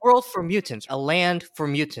world for mutants, a land for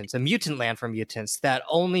mutants, a mutant land for mutants that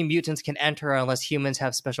only mutants can enter unless humans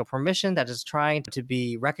have special permission, that is trying to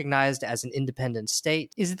be recognized as an independent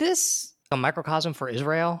state. Is this a microcosm for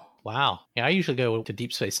Israel? Wow. Yeah, I usually go to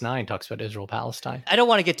Deep Space Nine, talks about Israel-Palestine. I don't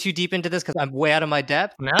want to get too deep into this because I'm way out of my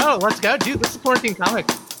depth. No, let's go, dude. This is Quarantine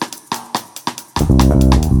Comics.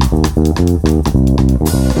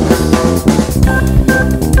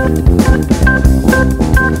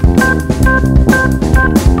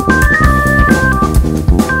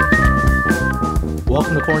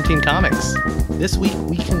 Welcome to Quarantine Comics. This week,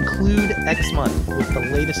 we conclude X Month with the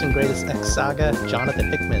latest and greatest X saga, Jonathan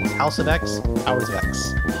Hickman's House of X, Powers of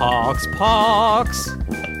X. Hogspox!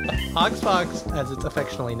 Hogspox, as it's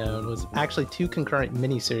affectionately known, was actually two concurrent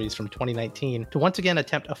miniseries from 2019 to once again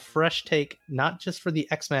attempt a fresh take, not just for the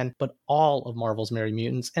X-Men, but all of Marvel's Merry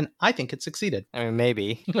Mutants, and I think it succeeded. I mean,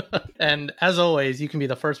 maybe. And as always, you can be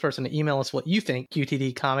the first person to email us what you think,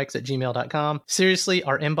 qtdcomics@gmail.com. Seriously,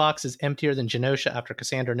 our inbox is emptier than Genosha after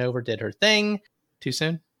Cassandra Nova did her thing. Too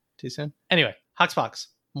soon? Too soon? Anyway, Hogspox.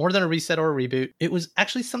 More than a reset or a reboot, it was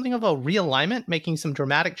actually something of a realignment, making some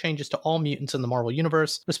dramatic changes to all mutants in the Marvel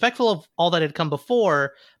Universe, respectful of all that had come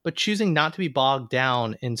before, but choosing not to be bogged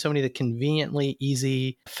down in so many of the conveniently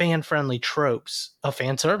easy, fan-friendly tropes of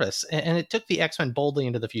fan service. And it took the X-Men boldly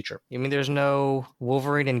into the future. You mean there's no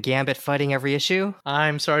Wolverine and Gambit fighting every issue?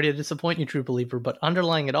 I'm sorry to disappoint you, true believer, but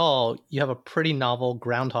underlying it all, you have a pretty novel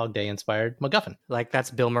Groundhog Day-inspired MacGuffin. Like that's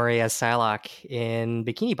Bill Murray as Psylocke in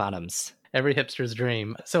Bikini Bottoms. Every hipster's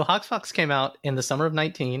dream. So Hogspox came out in the summer of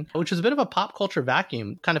 19, which was a bit of a pop culture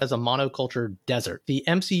vacuum, kind of as a monoculture desert. The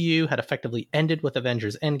MCU had effectively ended with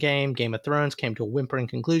Avengers Endgame, Game of Thrones came to a whimpering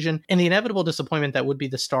conclusion, and the inevitable disappointment that would be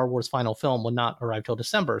the Star Wars final film would not arrive till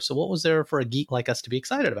December. So what was there for a geek like us to be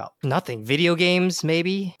excited about? Nothing. Video games,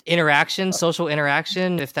 maybe? Interaction, social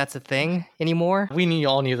interaction, if that's a thing anymore? We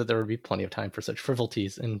all knew that there would be plenty of time for such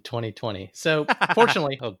frivolities in 2020. So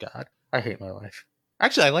fortunately, oh God, I hate my life.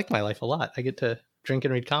 Actually, I like my life a lot. I get to drink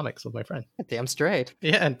and read comics with my friend. Damn straight.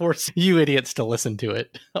 Yeah, and force you idiots to listen to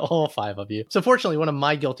it. All five of you. So fortunately, one of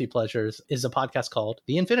my guilty pleasures is a podcast called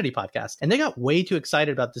The Infinity Podcast. And they got way too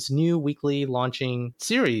excited about this new weekly launching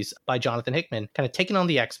series by Jonathan Hickman, kind of taking on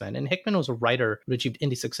the X-Men. And Hickman was a writer who achieved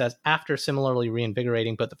indie success after similarly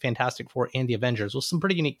reinvigorating both the Fantastic Four and the Avengers with some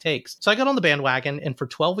pretty unique takes. So I got on the bandwagon, and for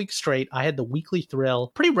 12 weeks straight, I had the weekly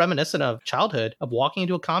thrill, pretty reminiscent of childhood, of walking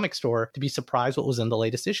into a comic store to be surprised what was in the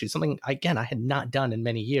latest issue. Something, again, I had not done in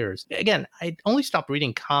many years. Again, I only stopped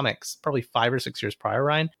reading comics probably 5 or 6 years prior,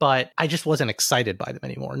 Ryan, but I just wasn't excited by them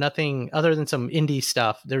anymore. Nothing other than some indie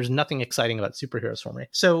stuff. There's nothing exciting about superheroes for me.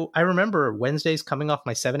 So I remember Wednesdays coming off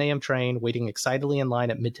my 7 a.m. train, waiting excitedly in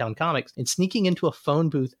line at Midtown Comics and sneaking into a phone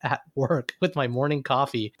booth at work with my morning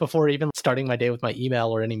coffee before even starting my day with my email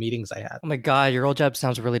or any meetings I had. Oh my God, your old job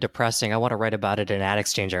sounds really depressing. I want to write about it in Ad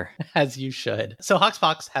Exchanger. As you should. So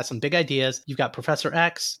Hogspox has some big ideas. You've got Professor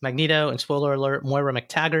X, Magneto, and spoiler alert, Moira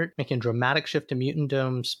McTaggart making a dramatic shift to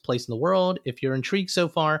Mutandom's place in the world. If you're intrigued so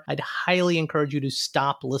far, I'd highly encourage you to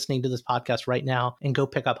stop listening to this podcast right now and go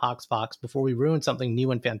pick up Hogspox before we ruin something new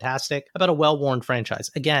and fantastic about a well-worn franchise.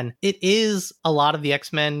 Again, it is a lot of the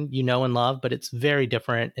X-Men you know and love, but it's very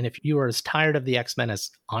different. And if you are as tired of the X-Men as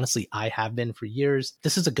honestly I have been for years,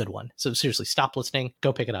 this is a good one. So seriously, stop listening,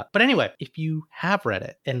 go pick it up. But anyway, if you have read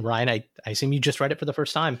it, and Ryan, I assume you just read it for the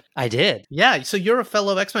first time. I did. Yeah, so you're a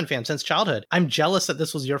fellow X-Men fan since childhood. I'm jealous that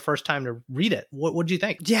this was your first time to read it. What did you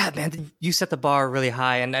think? Yeah, man, you set the bar really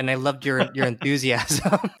high, and I loved your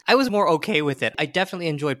enthusiasm. I was more okay with it. I definitely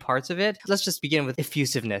enjoyed parts of it. Let's just begin with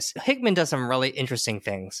effusiveness. Hickman does some really interesting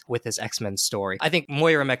things with his X-Men story. I think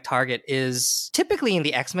Moira McTaggart is typically in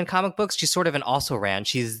the X-Men comic books, she's sort of an also-ran.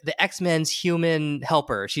 She's the X-Men's human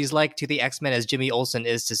helper. She's like to the X-Men as Jimmy Olsen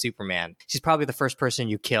is to Superman. She's probably the first person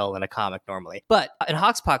you kill in a comic normally. But in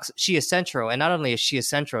Hogspox, she is central, and not only is she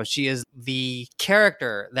central, she is the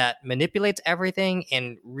character that manipulates everything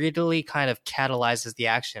and really kind of catalyzes the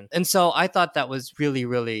action. And so I thought that was really,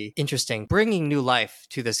 really interesting, bringing new life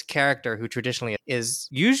to this character who traditionally is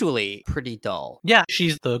usually pretty dull. Yeah,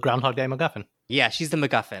 she's the Groundhog Day MacGuffin. Yeah, she's the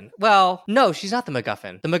MacGuffin. Well, no, she's not the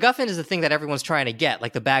MacGuffin. The MacGuffin is the thing that everyone's trying to get,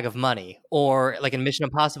 like the bag of money, or like in Mission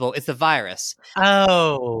Impossible, it's the virus.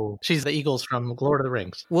 Oh, she's the Eagles from Lord of the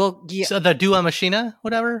Rings. Well, yeah. So the Dua Machina,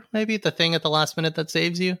 whatever, maybe the thing at the last minute that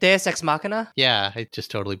saves you. Deus Ex Machina? Yeah, I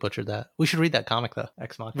just totally butchered that. We should read that comic though,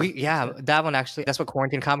 Ex Machina. Yeah, that one actually, that's what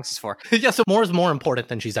Quarantine Comics is for. Yeah, so Moira's more important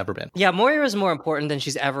than she's ever been. Yeah, Moira is more important than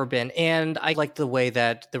she's ever been. And I like the way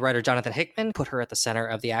that the writer Jonathan Hickman put her at the center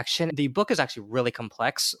of the action. The book is actually actually really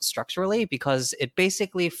complex structurally because it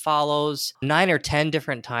basically follows 9 or 10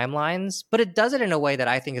 different timelines, but it does it in a way that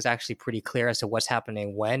I think is actually pretty clear as to what's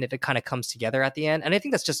happening when it kind of comes together at the end. And I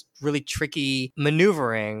think that's just really tricky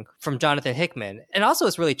maneuvering from Jonathan Hickman. And also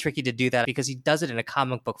it's really tricky to do that because he does it in a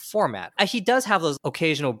comic book format. He does have those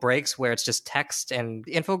occasional breaks where it's just text and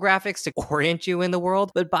infographics to orient you in the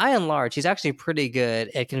world, but by and large, he's actually pretty good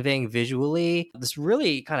at conveying visually this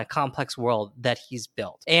really kind of complex world that he's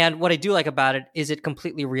built. And what I do like about it is it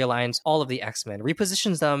completely realigns all of the X-Men,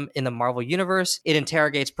 repositions them in the Marvel Universe. It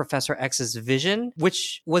interrogates Professor X's vision,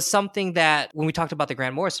 which was something that when we talked about the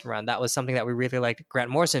Grant Morrison run, that was something that we really liked Grant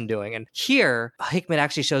Morrison doing. And here, Hickman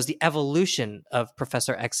actually shows the evolution of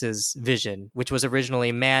Professor X's vision, which was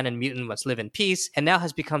originally man and mutant must live in peace, and now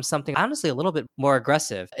has become something honestly a little bit more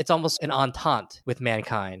aggressive. It's almost an entente with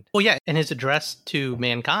mankind. Well, yeah, in his address to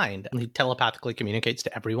mankind, he telepathically communicates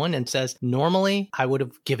to everyone and says, normally I would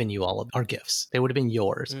have given you all of our gifts. They would have been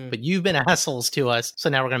yours, but you've been assholes to us, so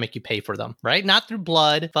now we're going to make you pay for them, right? Not through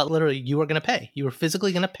blood, but literally you were going to pay. You were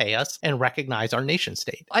physically going to pay us and recognize our nation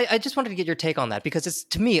state. I just wanted to get your take on that because it's,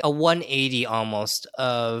 to me, a 180 almost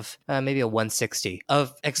of maybe a 160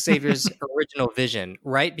 of Xavier's original vision,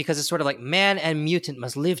 right? Because it's sort of like man and mutant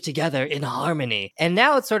must live together in harmony. And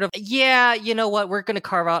now it's sort of, yeah, you know what? We're going to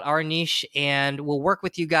carve out our niche and we'll work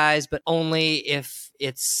with you guys, but only if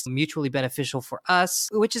it's mutually beneficial for us,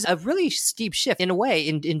 which is a really steep shift. In a way,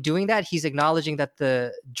 in doing that, he's acknowledging that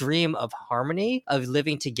the dream of harmony, of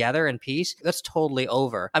living together in peace, that's totally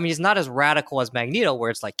over. I mean, it's not as radical as Magneto, where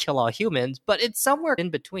it's like kill all humans, but it's somewhere in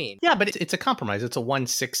between. Yeah, but it's a compromise. It's a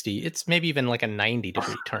 160. It's maybe even like a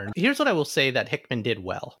 90-degree turn. Here's what I will say that Hickman did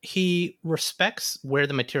well. He respects where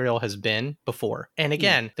the material has been before. And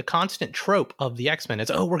again, the constant trope of the X-Men is,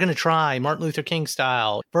 oh, we're going to try Martin Luther King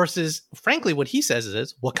style, versus, frankly, what he says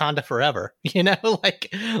is Wakanda forever. You know,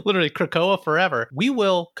 like literally Krakoa forever. We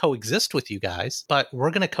will coexist with you guys, but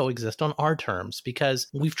we're going to coexist on our terms because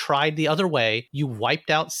we've tried the other way. You wiped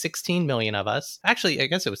out 16 million of us. Actually, I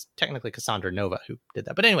guess it was technically Cassandra Nova who did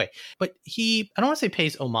that. But anyway, but he, I don't want to say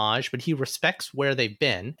pays homage, but he respects where they've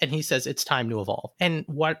been and he says it's time to evolve. And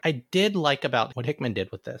what I did like about what Hickman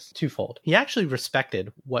did with this, twofold. He actually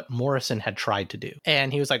respected what Morrison had tried to do.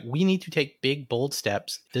 And he was like, we need to take big, bold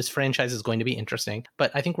steps. This franchise is going to be interesting.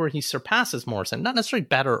 But I think where he surpasses Morrison, not necessarily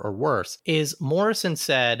better or worse, is Morrison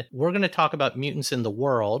said, we're going to talk about mutants in the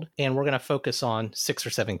world and we're going to focus on 6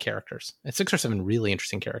 or 7 characters. And 6 or 7 really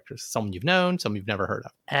interesting characters. Some you've known, some you've never heard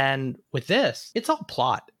of. And with this, it's all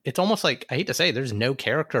plot. It's almost like, I hate to say, there's no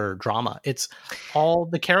character drama. It's all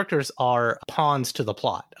the characters are pawns to the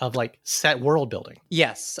plot of like set world building.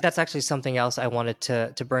 Yes, that's actually something else I wanted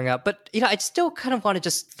to bring up. But, you know, I still kind of want to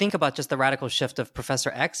just think about just the radical shift of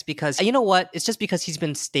Professor X because, you know what? It's just because he's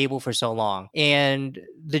been stable for so long. And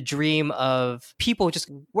the dream of people just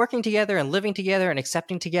working together and living together and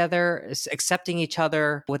accepting together, accepting each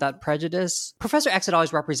other without prejudice. Professor X had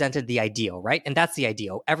always represented the ideal, right? And that's the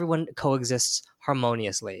ideal. Everyone coexists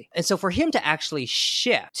harmoniously. And so for him to actually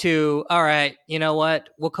shift to, all right, you know what,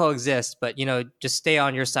 we'll coexist, but, you know, just stay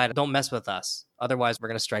on your side. Don't mess with us. Otherwise, we're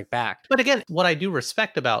going to strike back. But again, what I do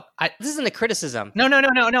respect about... This isn't a criticism. No,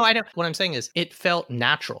 I don't. What I'm saying is it felt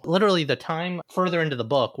natural. Literally, the time further into the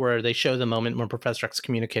book where they show the moment when Professor X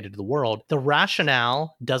communicated to the world, the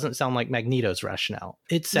rationale doesn't sound like Magneto's rationale.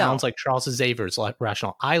 It sounds like Charles Xavier's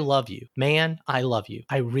rationale. I love you. Man, I love you.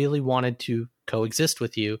 I really wanted to coexist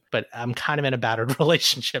with you, but I'm kind of in a battered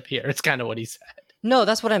relationship here. It's kind of what he said. No,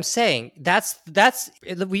 that's what I'm saying.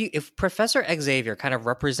 If Professor Xavier kind of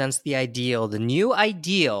represents the ideal, the new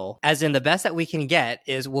ideal, as in the best that we can get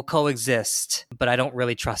is we'll coexist, but I don't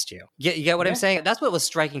really trust you. You get what I'm saying? That's what was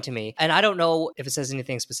striking to me. And I don't know if it says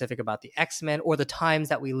anything specific about the X-Men or the times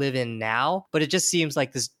that we live in now, but it just seems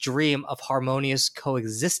like this dream of harmonious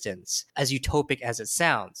coexistence, as utopic as it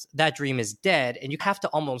sounds. That dream is dead, and you have to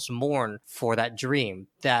almost mourn for that dream,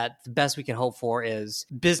 that the best we can hope for is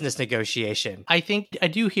business negotiation. I think I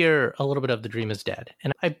do hear a little bit of the dream is dead.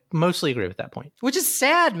 And I mostly agree with that point. Which is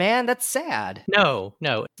sad, man. That's sad. No.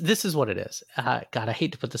 This is what it is. God, I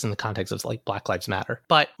hate to put this in the context of like Black Lives Matter.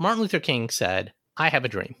 But Martin Luther King said, I have a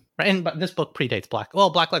dream. Right? And this book predates Black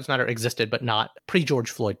Lives Matter existed, but not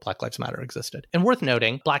pre-George Floyd Black Lives Matter existed. And worth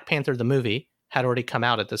noting, Black Panther, the movie, had already come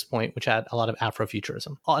out at this point, which had a lot of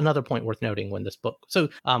Afrofuturism. Another point worth noting when this book. So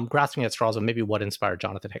grasping at straws of maybe what inspired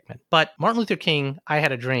Jonathan Hickman. But Martin Luther King, I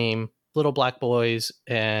had a dream, little black boys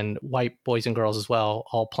and white boys and girls as well,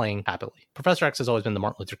 all playing happily. Professor X has always been the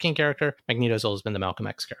Martin Luther King character. Magneto's always been the Malcolm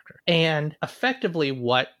X character. And effectively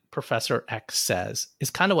what Professor X says is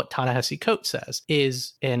kind of what Ta-Nehisi Coates says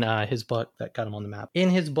is in his book that got him on the map. In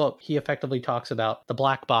his book, he effectively talks about the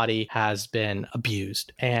black body has been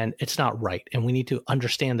abused and it's not right. And we need to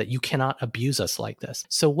understand that you cannot abuse us like this.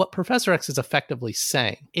 So what Professor X is effectively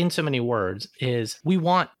saying in so many words is we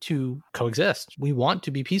want to coexist. We want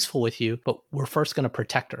to be peaceful with you, but we're first going to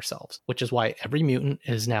protect ourselves, which is why every mutant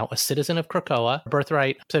is now a citizen of Krakoa,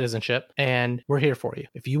 birthright citizenship, and we're here for you.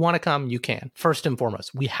 If you want to come, you can. First and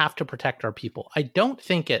foremost, we have to protect our people. I don't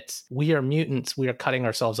think it's we are mutants, we are cutting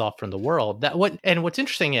ourselves off from the world. What's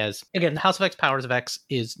interesting is, again, House of X, Powers of X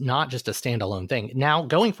is not just a standalone thing. Now,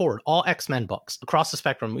 going forward, all X-Men books across the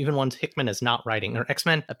spectrum, even ones Hickman is not writing, or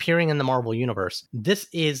X-Men appearing in the Marvel Universe, this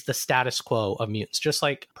is the status quo of mutants. Just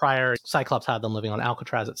like prior Cyclops had them living on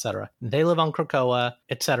Alcatraz, etc. They live on Krakoa,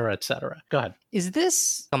 etc., etc. Go ahead. Is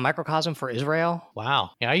this a microcosm for Israel?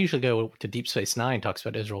 Wow. Yeah, I usually go to Deep Space Nine, talks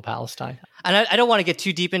about Israel-Palestine. And I don't want to get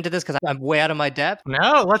too deep into this because I'm way out of my depth.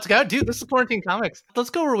 No, let's go. Dude, this is Quarantine Comics. Let's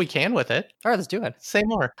go where we can with it. All right, let's do it. Say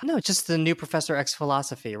more. No, it's just the new Professor X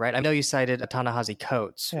philosophy, right? I know you cited Ta-Nehisi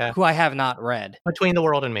Coates, Yeah. who I have not read. Between the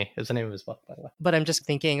World and Me is the name of his book, by the way. But I'm just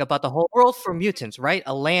thinking about the whole world for mutants, right?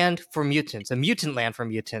 A land for mutants, a mutant land for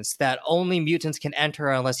mutants that only mutants can enter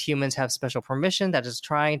unless humans have special permission, that is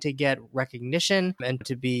trying to get recognition and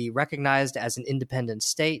to be recognized as an independent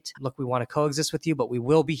state. Look, we want to coexist with you, but we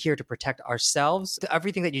will be here to protect ourselves.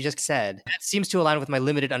 Everything that you just said seems to align with my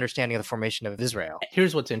limited understanding of the formation of Israel.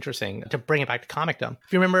 Here's what's interesting, to bring it back to comicdom.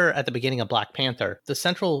 If you remember at the beginning of Black Panther, the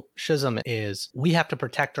central schism is we have to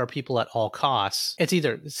protect our people at all costs. It's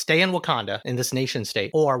either stay in Wakanda, in this nation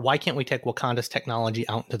state, or why can't we take Wakanda's technology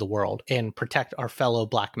out into the world and protect our fellow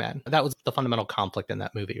black men? That was the fundamental conflict in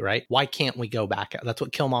that movie, right? Why can't we go back? That's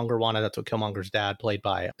what Killmonger wanted. That's what Killmonger's dad, played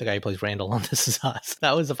by the guy who plays Randall on This Is Us.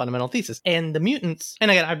 That was the fundamental thesis. And the mutants,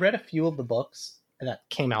 and again, I've read a few of the books that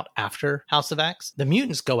came out after House of X. The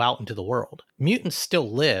mutants go out into the world. Mutants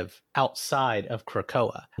still live outside of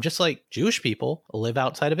Krakoa, just like Jewish people live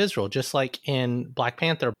outside of Israel, just like in Black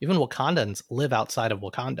Panther, even Wakandans live outside of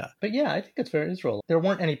Wakanda. But yeah, I think it's fair Israel. There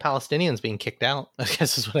weren't any Palestinians being kicked out, I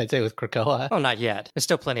guess is what I'd say with Krakoa. Oh, not yet. There's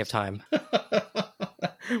still plenty of time.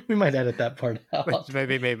 We might edit that part out.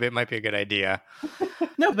 Maybe it might be a good idea.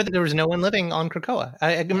 No, but there was no one living on Krakoa.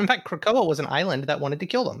 In fact, Krakoa was an island that wanted to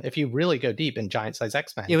kill them. If you really go deep in Giant Size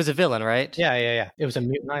X-Men. It was a villain, right? Yeah. It was a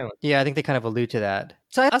mutant island. Yeah, I think they kind of allude to that.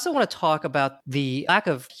 So I also want to talk about the lack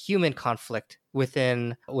of human conflict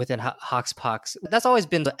within Hoxpox. That's always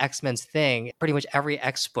been the X-Men's thing. Pretty much every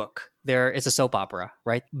X book, there is a soap opera,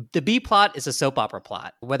 right? The B plot is a soap opera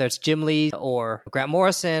plot. Whether it's Jim Lee or Grant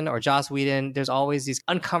Morrison or Joss Whedon, there's always these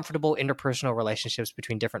uncomfortable interpersonal relationships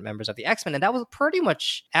between different members of the X-Men. And that was pretty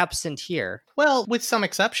much absent here. Well, with some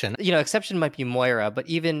exception. Exception might be Moira, but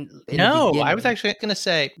even No, I was actually going to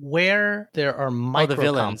say where there are micro the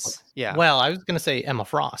villains. conflicts. Yeah. Well, I was going to say Emma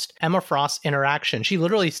Frost. Emma Frost's interaction. She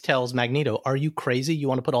literally tells Magneto, "Are you crazy? You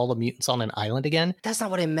want to put all the mutants on an island again?" That's not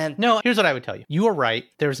what I meant. No, here's what I would tell you. You are right.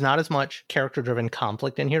 There's not as much character-driven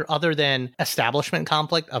conflict in here other than establishment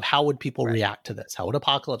conflict of how would people react to this? How would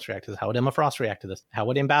Apocalypse react to this? How would Emma Frost react to this? How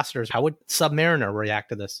would Ambassadors? How would Submariner react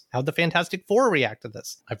to this? How would the Fantastic Four react to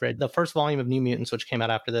this? I've read the first volume of New Mutants, which came out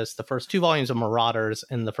after this, the first 2 volumes of Marauders,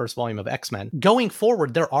 and the first volume of X-Men. Going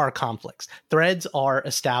forward, there are conflicts. Threads are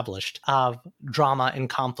established of drama and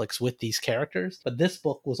conflicts with these characters, but this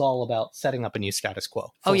book was all about setting up a new status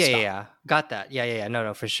quo. Oh, yeah. Got that. Yeah.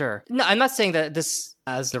 No, for sure. No, I'm not saying that this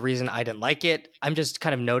as the reason I didn't like it. I'm just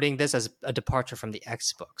kind of noting this as a departure from the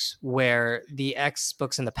X books, where the X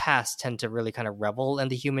books in the past tend to really kind of revel in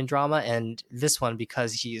the human drama. And this one,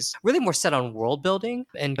 because he's really more set on world building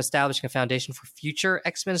and establishing a foundation for future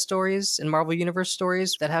X-Men stories and Marvel Universe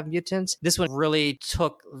stories that have mutants, this one really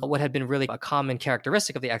took what had been really a common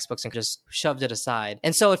characteristic of the X books and just shoved it aside.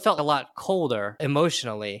 And so it felt a lot colder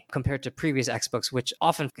emotionally compared to previous X books, which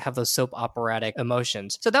often have those soap operatic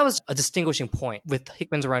emotions. So that was a distinguishing point with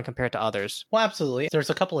Hickman's run compared to others. Well, absolutely. There's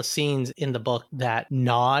a couple of scenes in the book that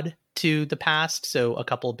nod to the past. So a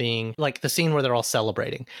couple being like the scene where they're all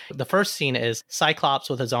celebrating. The first scene is Cyclops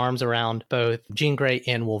with his arms around both Jean Grey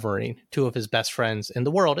and Wolverine, 2 of his best friends in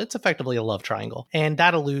the world. It's effectively a love triangle. And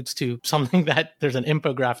that alludes to something that there's an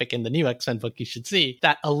infographic in the new X-Men book you should see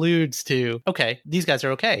that alludes to, okay, these guys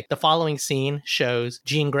are okay. The following scene shows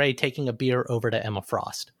Jean Grey taking a beer over to Emma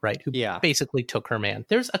Frost, right? Who basically took her man.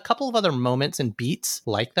 There's a couple of other moments and beats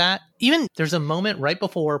like that. Even there's a moment right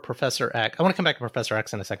before Professor X. I want to come back to Professor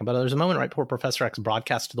X in a second, but there's a moment right before Professor X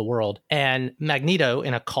broadcasts to the world, and Magneto,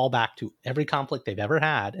 in a callback to every conflict they've ever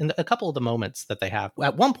had, and a couple of the moments that they have,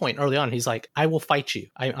 at one point early on, he's like, I will fight you.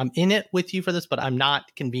 I'm in it with you for this, but I'm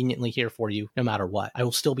not conveniently here for you no matter what. I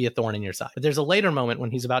will still be a thorn in your side. But there's a later moment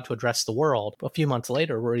when he's about to address the world, a few months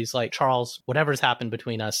later, where he's like, Charles, whatever's happened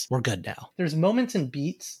between us, we're good now. There's moments and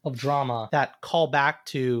beats of drama that call back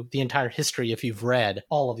to the entire history if you've read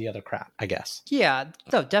all of the other crap, I guess. Yeah,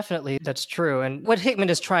 no, definitely that's true. And what Hickman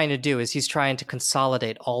is trying to do is he's trying to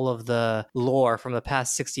consolidate all of the lore from the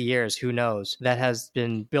past 60 years, who knows, that has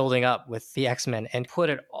been building up with the X-Men and put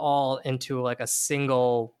it all into like a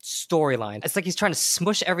single storyline. It's like he's trying to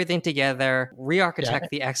smush everything together, re-architect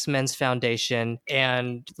the X-Men's foundation,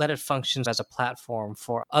 and let it function as a platform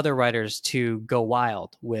for other writers to go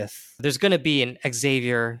wild with. There's going to be an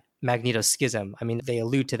Xavier Magneto schism. I mean, they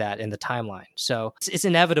allude to that in the timeline. So it's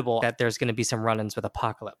inevitable that there's going to be some run-ins with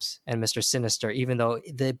Apocalypse and Mr. Sinister, even though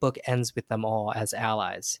the book ends with them all as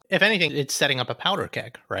allies. If anything, it's setting up a powder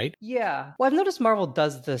keg, right? Yeah. Well, I've noticed Marvel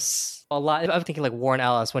does this a lot. I'm thinking like Warren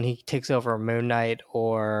Ellis when he takes over Moon Knight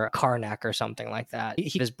or Karnak or something like that.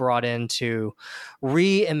 He is brought in to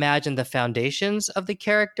reimagine the foundations of the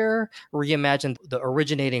character, reimagine the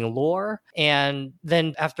originating lore, and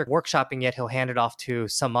then after workshopping it, he'll hand it off to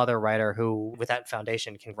some other writer who, with that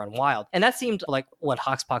foundation, can run wild. And that seemed like what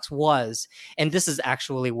Hoxpox was. And this is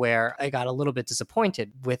actually where I got a little bit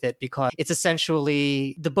disappointed with it, because it's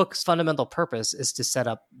essentially the book's fundamental purpose is to set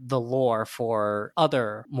up the lore for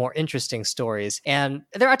other more interesting stories. And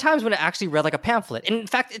there are times when it actually read like a pamphlet. And in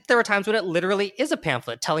fact, there are times when it literally is a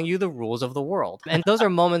pamphlet telling you the rules of the world. And those are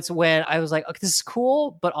moments when I was like, okay, this is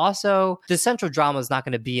cool, but also the central drama is not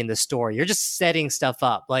going to be in the story. You're just setting stuff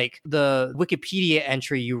up. Like the Wikipedia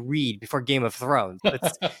entry you read before Game of Thrones.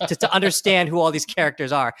 It's just to understand who all these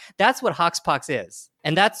characters are. That's what Hoxpox is.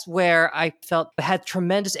 And that's where I felt it had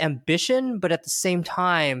tremendous ambition, but at the same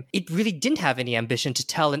time, it really didn't have any ambition to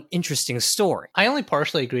tell an interesting story. I only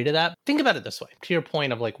partially agree to that. Think about it this way. To your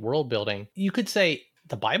point of like world building, you could say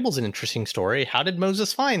the Bible's an interesting story. How did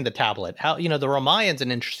Moses find the tablet? How, the Ramayan's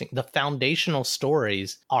an interesting, the foundational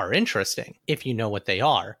stories are interesting if you know what they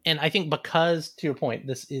are. And I think because, to your point,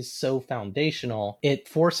 this is so foundational, it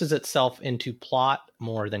forces itself into plot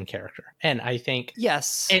more than character. And I think,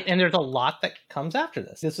 yes. And there's a lot that comes after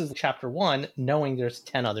this. This is chapter 1, knowing there's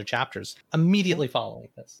 10 other chapters immediately following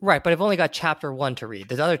this. Right, but I've only got chapter 1 to read.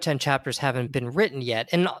 The other 10 chapters haven't been written yet.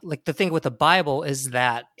 And like the thing with the Bible is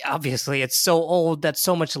that obviously it's so old that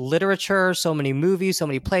so much literature, so many movies, so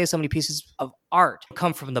many plays, so many pieces of art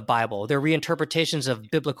come from the Bible. They're reinterpretations of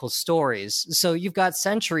biblical stories. So you've got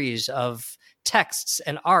centuries of texts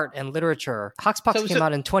and art and literature. Hoxpox came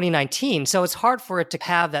out in 2019, so it's hard for it to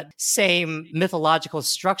have that same mythological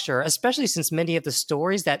structure, especially since many of the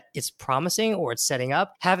stories that it's promising or it's setting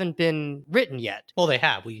up haven't been written yet. Well, they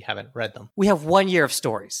have. We haven't read them. We have 1 year of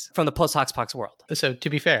stories from the post-Hoxpox world. So to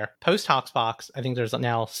be fair, post-Hoxpox, I think there's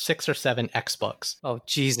now 6 or 7 X books. Oh,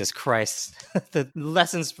 Jesus Christ. The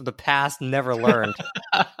lessons from the past never learned.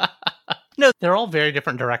 No, they're all very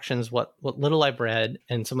different directions, what little I've read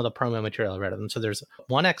and some of the promo material I read of them. So there's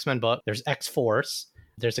one X-Men book, there's X-Force,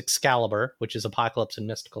 there's Excalibur, which is Apocalypse and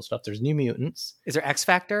mystical stuff. There's New Mutants. Is there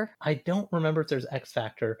X-Factor? I don't remember if there's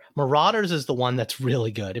X-Factor. Marauders is the one that's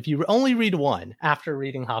really good. If you only read one after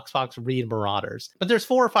reading Hoxpox, read Marauders. But there's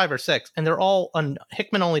 4 or 5 or 6, and they're all,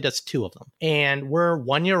 Hickman only does 2 of them. And we're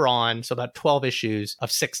 1 year on, so about 12 issues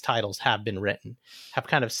of 6 titles have been written, have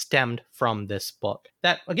kind of stemmed from this book.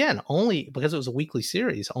 That, again, only, because it was a weekly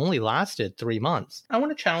series, only lasted 3 months. I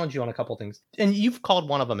want to challenge you on a couple things. And you've called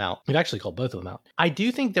one of them out. You've actually called both of them out. I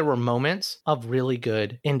do think there were moments of really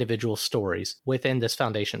good individual stories within this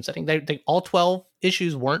foundation setting. They all 12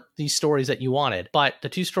 issues weren't these stories that you wanted, but the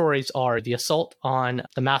 2 stories are the assault on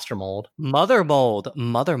the Master Mold. Mother Mold,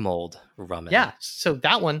 Rumman. Yeah, so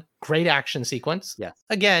that one, great action sequence. Yeah.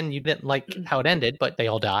 Again, you didn't like how it ended, but they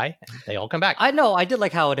all die and they all come back. I know, I did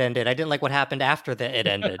like how it ended. I didn't like what happened after it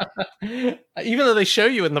ended. Even though they show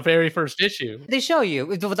you in the very first issue. They show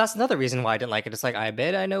you. That's another reason why I didn't like it. It's like, I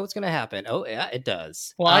bet I know what's going to happen. Oh, yeah, it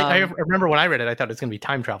does. Well, I remember when I read it, I thought it was going to be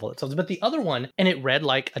time travel itself. But the other one, and it read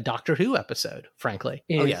like a Doctor Who episode, frankly.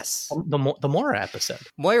 Oh, yes. The Moira episode.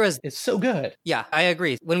 Moira's... It's so good. Yeah, I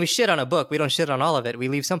agree. When we shit on a book, we don't shit on all of it. We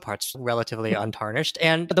leave some parts relatively untarnished.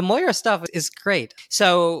 And the Moira stuff is great.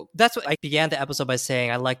 So that's what I began the episode by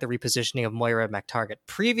saying. I like the repositioning of Moira McTarget.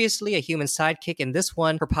 Previously, a human sidekick. In this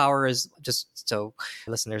one, her power is just so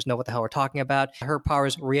listeners know what the hell we're talking about. Her power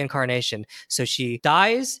is reincarnation. So she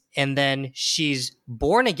dies and then she's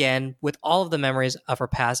born again with all of the memories of her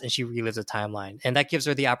past and she relives a timeline. And that gives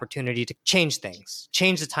her the opportunity to change things. things,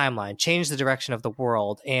 change the timeline, change the direction of the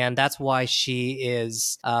world. And that's why she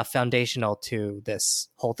is foundational to this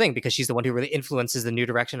whole thing, because she's the one who really influences the new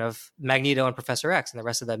direction of Magneto and Professor X and the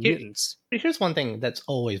rest of the mutants. Here's one thing that's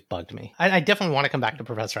always bugged me. I definitely want to come back to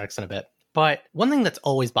Professor X in a bit. But one thing that's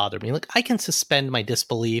always bothered me, like I can suspend my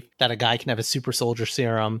disbelief that a guy can have a super soldier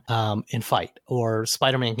serum and fight, or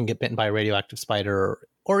Spider-Man can get bitten by a radioactive spider,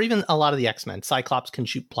 or even a lot of the X-Men. Cyclops can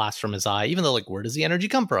shoot blasts from his eye, even though, like, where does the energy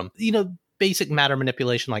come from? You know, basic matter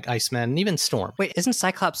manipulation like Iceman, and even Storm. Wait, isn't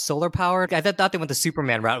Cyclops solar powered? I thought they went the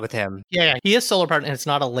Superman route with him. Yeah, he is solar powered, and it's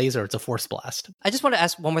not a laser, it's a force blast. I just want to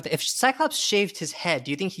ask one more thing. If Cyclops shaved his head,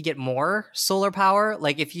 do you think he'd get more solar power?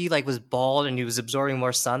 Like if he was bald and he was absorbing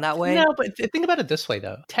more sun that way? No, but think about it this way,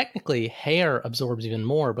 though. Technically, hair absorbs even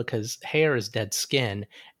more because hair is dead skin,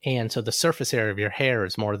 and so the surface area of your hair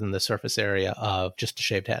is more than the surface area of just a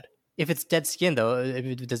shaved head. If it's dead skin, though,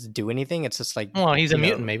 does it do anything? It's just like... Well, he's a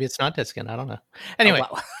mutant. Maybe it's not dead skin. I don't know. Anyway,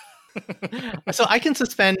 wow. So I can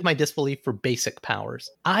suspend my disbelief for basic powers.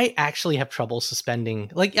 I actually have trouble suspending,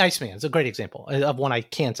 like Iceman is a great example of one I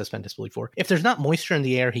can suspend disbelief for. If there's not moisture in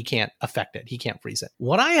the air, he can't affect it. He can't freeze it.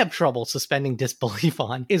 What I have trouble suspending disbelief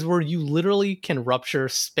on is where you literally can rupture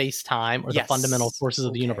space-time or the fundamental forces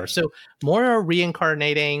of the universe. So Moira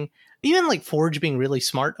reincarnating, even like Forge being really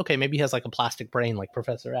smart. Okay, maybe he has like a plastic brain like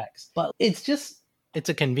Professor X, but it's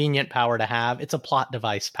a convenient power to have. It's a plot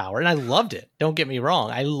device power. And I loved it. Don't get me wrong.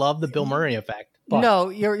 I love the Bill Murray effect. But... No,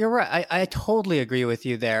 you're right. I totally agree with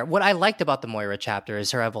you there. What I liked about the Moira chapter is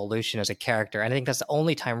her evolution as a character. And I think that's the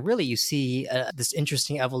only time really you see this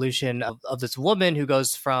interesting evolution of this woman who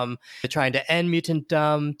goes from trying to end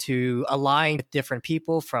mutantdom to align with different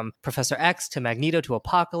people, from Professor X to Magneto to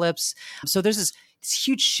Apocalypse. So there's this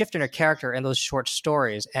huge shift in her character in those short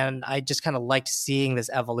stories. And I just kind of liked seeing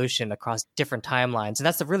this evolution across different timelines. And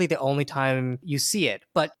that's really the only time you see it.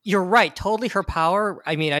 But you're right, totally her power.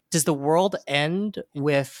 I mean, does the world end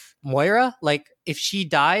with Moira? Like, if she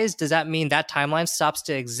dies, does that mean that timeline stops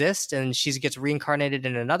to exist and she gets reincarnated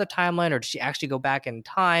in another timeline, or does she actually go back in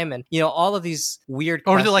time? And all of these weird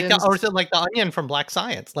questions. Or is it like the Onion from Black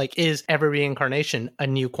Science? Like, is every reincarnation a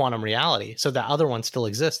new quantum reality? So the other one still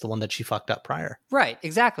exists, the one that she fucked up prior. Right,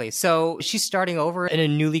 exactly. So she's starting over in a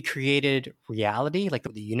newly created reality, like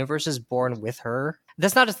the universe is born with her.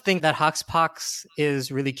 That's not a thing that Hoxpox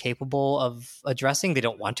is really capable of addressing. They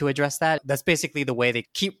don't want to address that. That's basically the way they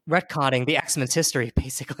keep retconning the X-Men's history,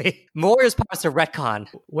 basically. Moira's parts are retcon.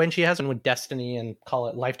 When she has one with Destiny and call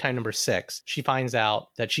it lifetime number 6, she finds out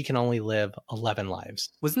that she can only live 11 lives.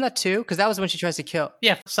 Wasn't that 2? Because that was when she tries to kill.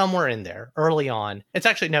 Yeah, somewhere in there, early on. It's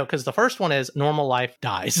actually, no, because the first one is normal life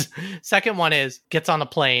dies. Second one is gets on a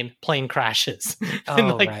plane crashes.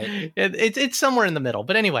 Oh, right. It's somewhere in the middle.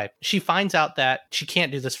 But anyway, she finds out that she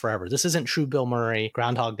can't do this forever. This isn't true Bill Murray,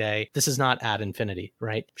 Groundhog Day. This is not ad infinity,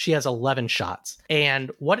 right? She has 11 shots.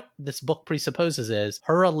 And what this book presupposes is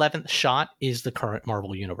her 11th shot is the current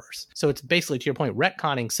Marvel universe. So it's basically, to your point,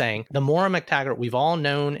 retconning, saying the Moira MacTaggert we've all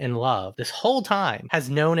known and loved this whole time has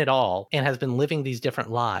known it all and has been living these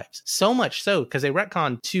different lives. So much so, because they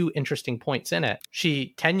retcon 2 interesting points in it.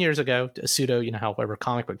 She, 10 years ago, pseudo, however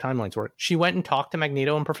comic book timelines work, she went and talked to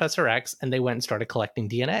Magneto and Professor X, and they went and started collecting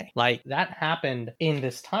DNA. Like, that happened in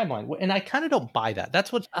this timeline. And I kind of don't buy that.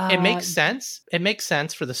 That's what it makes sense. It makes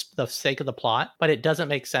sense for the sake of the plot, but it doesn't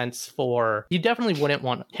make sense for, you definitely wouldn't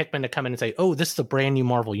want Hickman to come in and say, oh, this is a brand new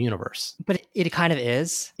Marvel universe. But it kind of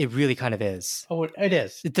is. It really kind of is. Oh, it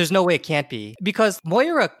is. There's no way it can't be, because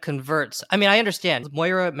Moira converts. I mean, I understand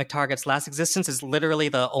Moira MacTaggert's last existence is literally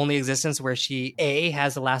the only existence where she A,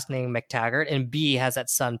 has the last name MacTaggert, and B, has that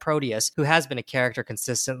son Proteus, who has been a character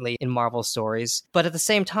consistently in Marvel stories. But at the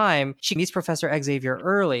same time, she meets Professor Xavier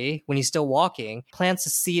early when he's still walking, plants a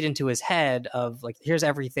seed into his head of like, here's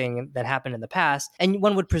everything that happened in the past. And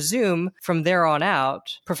one would presume from there on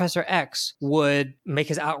out, Professor X would make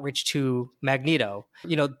his outreach to Magneto.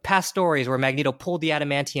 Past stories where Magneto pulled the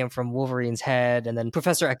adamantium from Wolverine's head and then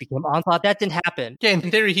Professor X became Onslaught. That didn't happen. Yeah, in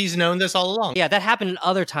theory, he's known this all along. Yeah, that happened in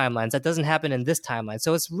other timelines. That doesn't happen in this timeline.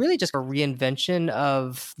 So it's really just a reinvention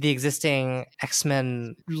of the existing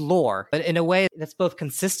X-Men lore, but in a way that's both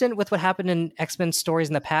consistent with what happened in X-Men stories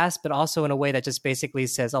in the past, but also in a way that just basically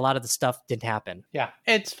says a lot of the stuff didn't happen. Yeah,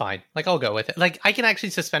 it's fine. Like, I'll go with it. Like, I can actually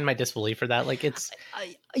suspend my disbelief for that. Like, it's...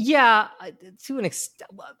 Yeah, to an extent.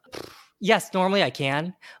 Yes, normally I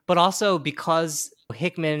can, but also because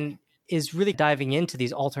Hickman is really diving into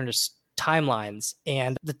these alternate timelines,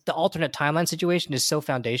 and the alternate timeline situation is so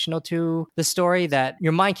foundational to the story that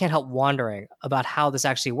your mind can't help wondering about how this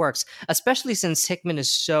actually works, especially since Hickman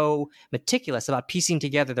is so meticulous about piecing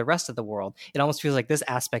together the rest of the world. It almost feels like this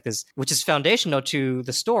aspect is, which is foundational to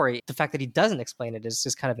the story, the fact that he doesn't explain it is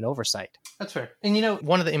just kind of an oversight. That's fair. And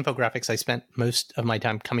one of the infographics I spent most of my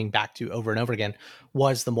time coming back to over and over again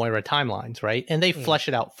was the Moira timelines, right? And they flesh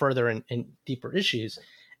it out further in deeper issues.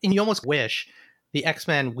 And you almost wish the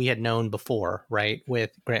X-Men we had known before, right?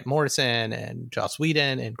 With Grant Morrison and Joss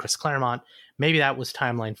Whedon and Chris Claremont, maybe that was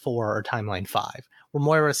timeline 4 or timeline 5. Where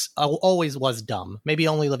Moira always was dumb, maybe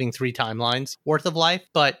only living 3 timelines worth of life,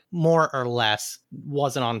 but more or less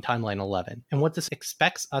wasn't on timeline 11. And what this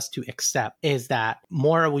expects us to accept is that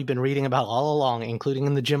Moira we've been reading about all along, including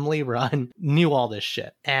in the Jim Lee run, knew all this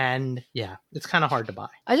shit. And yeah, it's kind of hard to buy.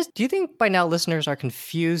 Do you think by now listeners are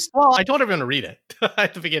confused? Well, I told everyone to read it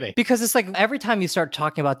at the beginning. Because it's like every time you start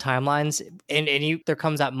talking about timelines, and there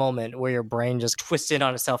comes that moment where your brain just twists in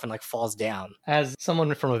on itself and like falls down. As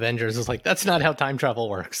someone from Avengers is like, that's not how time travel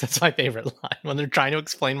works. That's my favorite line when they're trying to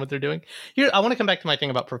explain what they're doing. Here, I want to come back to my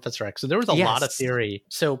thing about Professor X. So there was a lot of theory.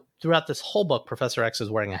 So throughout this whole book, Professor X is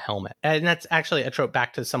wearing a helmet. And that's actually a trope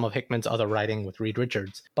back to some of Hickman's other writing with Reed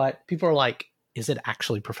Richards. But people are like, is it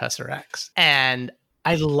actually Professor X? And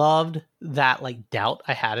I loved that like doubt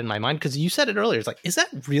I had in my mind, because you said it earlier. It's like, is that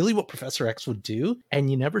really what Professor X would do?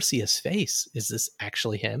 And you never see his face. Is this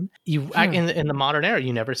actually him? In the modern era,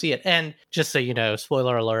 you never see it. And just so you know,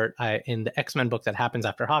 spoiler alert, in the X-Men book that happens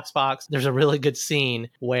after Hoxpox, there's a really good scene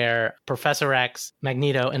where Professor X,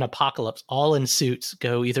 Magneto, and Apocalypse, all in suits,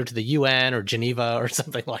 go either to the UN or Geneva or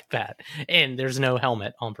something like that. And there's no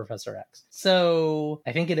helmet on Professor X. So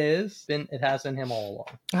I think it has been him all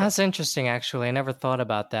along. That's interesting, actually. I never thought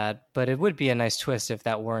about that, but it would be a nice twist if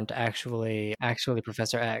that weren't actually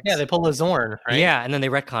Professor X. Yeah, they pull a Zorn, right? Yeah, and then they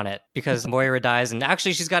retcon it because Moira dies, and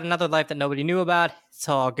actually she's got another life that nobody knew about. It's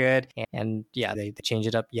all good. And yeah, they change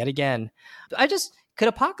it up yet again. Could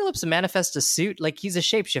Apocalypse manifest a suit? Like, he's a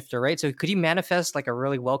shapeshifter, right? So could he manifest like a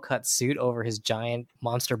really well-cut suit over his giant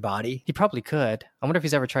monster body? He probably could. I wonder if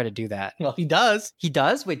he's ever tried to do that. Well, he does. He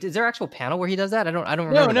does? Wait, is there an actual panel where he does that? I don't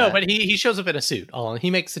remember. No, but he shows up in a suit. He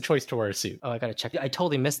makes the choice to wear a suit. Oh, I gotta check. I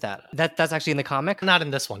totally missed that. That's actually in the comic? Not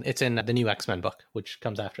in this one. It's in the new X-Men book, which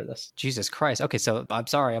comes after this. Jesus Christ. Okay, so I'm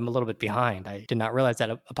sorry. I'm a little bit behind. I did not realize that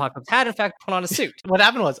Apocalypse had, in fact, put on a suit. What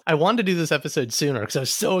happened was, I wanted to do this episode sooner because I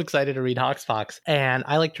was so excited to read Hoxpox, and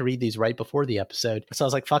I like to read these right before the episode. So I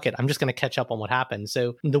was like, fuck it, I'm just going to catch up on what happened.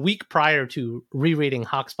 So the week prior to rereading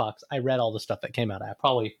Hoxpox, I read all the stuff that came out. I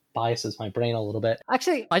probably biases my brain a little bit.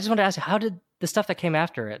 Actually, I just want to ask you, how did the stuff that came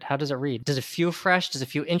after it, how does it read? Does it feel fresh? Does it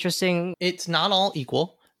feel interesting? It's not all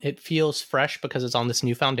equal. It feels fresh because it's on this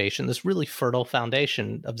new foundation, this really fertile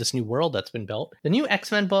foundation of this new world that's been built. The new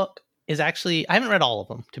X-Men book is actually, I haven't read all of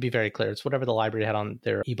them, to be very clear. It's whatever the library had on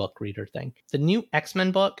their ebook reader thing. The new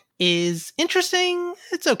X-Men book is interesting.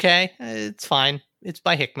 It's okay. It's fine. It's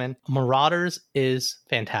by Hickman. Marauders is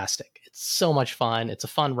fantastic. It's so much fun. It's a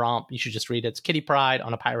fun romp. You should just read it. It's Kitty Pryde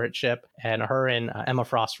on a pirate ship, and her and Emma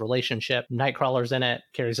Frost's relationship. Nightcrawler's in it,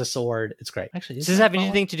 carries a sword. It's great. Actually, does this have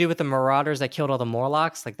anything to do with the Marauders that killed all the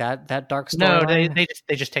Morlocks? Like that dark story? No,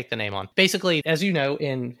 they just take the name on. Basically, as you know,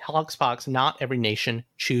 in Hoxpox, not every nation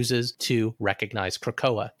chooses to recognize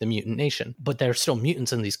Krakoa, the mutant nation, but there's still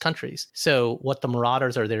mutants in these countries. So what the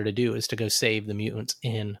Marauders are there to do is to go save the mutants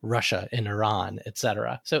in Russia, in Iran,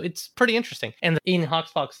 etc. So it's pretty interesting. And in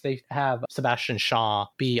Hoxpox, they have Sebastian Shaw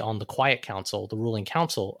be on the Quiet Council, the ruling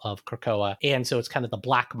council of Krakoa. And so it's kind of the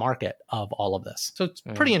black market of all of this. So it's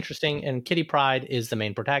pretty interesting. And Kitty Pryde is the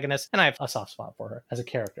main protagonist, and I have a soft spot for her as a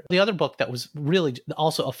character. The other book that was really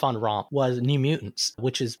also a fun romp was New Mutants,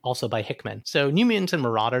 which is also by Hickman. So New Mutants and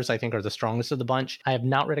Marauders, I think, are the strongest of the bunch. I have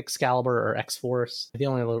not read Excalibur or X-Force. The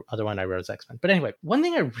only other one I read was X-Men. But anyway, one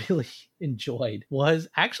thing I really enjoyed was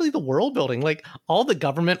actually the world building, like all the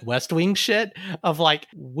government West Wing shit of like,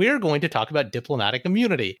 we're going to talk about diplomatic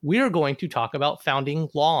immunity. We are going to talk about founding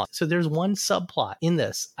law. So there's one subplot in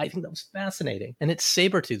this. I think that was fascinating. And it's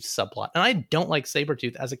Sabretooth's subplot. And I don't like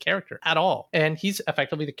Sabretooth as a character at all. And he's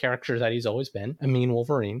effectively the character that he's always been, a mean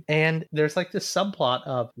Wolverine. And there's like this subplot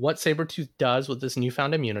of what Sabretooth does with this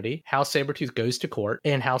newfound immunity, how Sabretooth goes to court,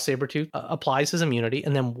 and how Sabretooth applies his immunity,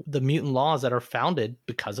 and then the mutant laws that are founded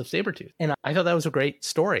because of Sabretooth. And I thought that was a great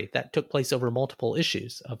story that took place over multiple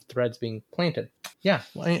issues of threads being planted. Yeah.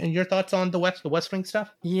 And your thoughts on the West Wing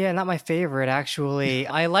stuff? Yeah, not my favorite, actually.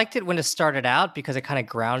 I liked it when it started out because it kind of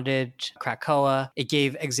grounded Krakoa. It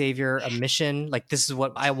gave Xavier a mission. Like, this is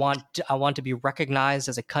what I want. I want to be recognized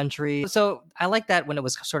as a country. So I like that when it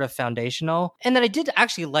was sort of foundational. And then I did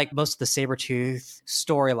actually like most of the Sabretooth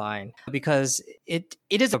storyline because it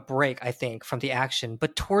is a break, I think, from the action.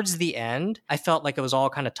 But towards the end, I felt like it was all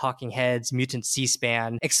kind of talking heads, mutant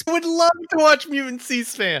C-SPAN. I would love to watch Mutant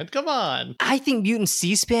C-SPAN. Come on. I think Mutant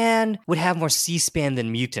C-SPAN would have more C-SPAN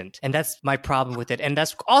than Mutant. And that's my problem with it. And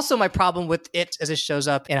that's also my problem with it as it shows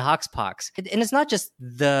up in Hoxpox. And it's not just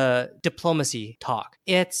the diplomacy talk.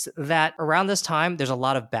 It's that around this time, there's a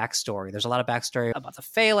lot of backstory. There's a lot of backstory about the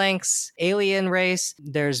Phalanx, alien race.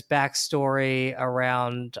 There's backstory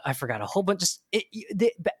around, I forgot, a whole bunch.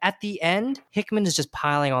 At the end, Hickman is just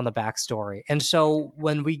piling on the backstory. And so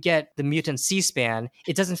when we get the Mutant C-SPAN,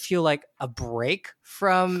 it doesn't feel like a break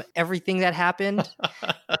from everything that happened,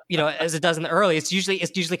 as it does in the early. It's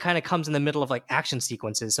usually kind of comes in the middle of like action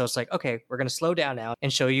sequences. So it's like, okay, we're going to slow down now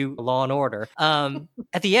and show you Law and Order.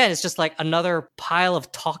 At the end, it's just like another pile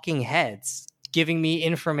of talking heads giving me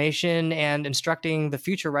information and instructing the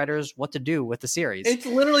future writers what to do with the series. It's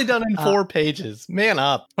literally done in 4 pages. Man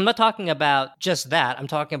up. I'm not talking about just that. I'm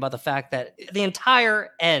talking about the fact that the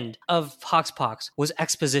entire end of Hoxpox was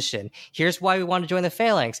exposition. Here's why we want to join the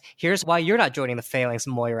Phalanx. Here's why you're not joining the Phalanx,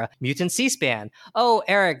 Moira. Mutant C-SPAN. Oh,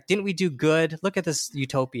 Eric, didn't we do good? Look at this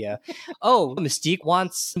utopia. Oh, Mystique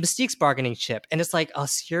wants Mystique's bargaining chip. And it's like a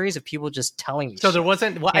series of people just telling me. So there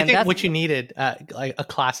wasn't, I think what you needed, like a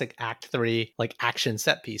classic Act 3, like action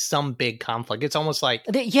set piece, some big conflict. It's almost like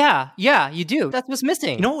yeah, you do. That's what's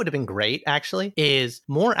missing. You know what would have been great, actually, is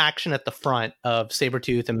more action at the front of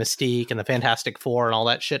Sabretooth and Mystique and the Fantastic Four and all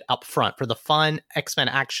that shit up front for the fun X-Men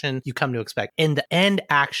action you come to expect. And the end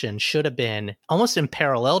action should have been almost in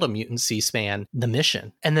parallel to Mutant C-SPAN, the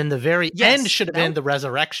mission. And then the very end should have been the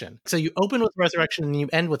resurrection. So you open with resurrection and you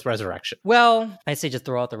end with resurrection. Well, I'd say just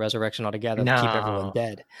throw out the resurrection altogether to keep everyone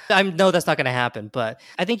dead. I know that's not going to happen, but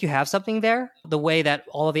I think you have something there. The way that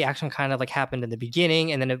all of the action kind of like happened in the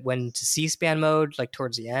beginning and then it went to C-SPAN mode like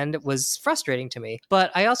towards the end was frustrating to me.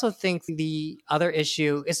 But I also think the other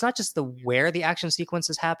issue, it's not just the where the action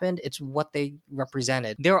sequences happened, it's what they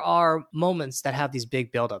represented. There are moments that have these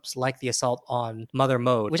big buildups, like the assault on Mother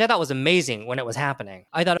Mode, which I thought was amazing when it was happening.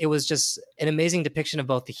 I thought it was just an amazing depiction of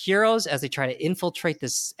both the heroes as they try to infiltrate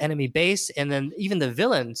this enemy base, and then even the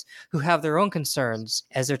villains who have their own concerns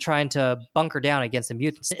as they're trying to bunker down against the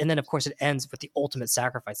mutants. And then, of course, it ends with the ultimate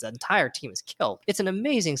sacrifice. The entire team is killed. It's an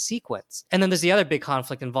amazing sequence. And then there's the other big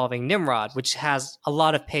conflict involving Nimrod, which has a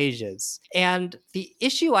lot of pages. And the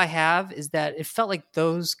issue I have is that it felt like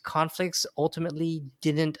those conflicts ultimately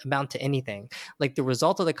didn't amount to anything. Like the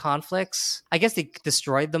result of the conflicts, I guess they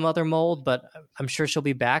destroyed the Mother Mold, but I'm sure she'll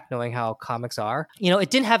be back knowing how comics are. It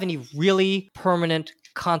didn't have any really permanent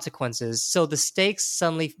consequences. So the stakes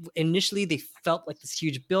suddenly, initially they felt like this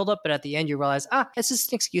huge buildup, but at the end you realize, it's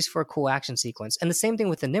just an excuse for a cool action sequence. And the same thing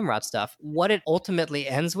with the Nimrod stuff. What it ultimately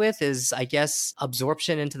ends with is, I guess,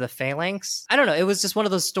 absorption into the Phalanx. I don't know. It was just one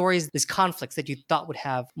of those stories, these conflicts that you thought would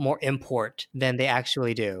have more import than they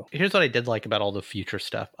actually do. Here's what I did like about all the future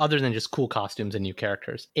stuff, other than just cool costumes and new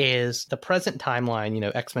characters, is the present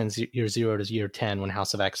timeline, X-Men year 0 to year 10 when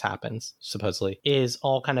House of X happens, supposedly, is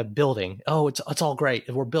all kind of building. Oh, it's all great.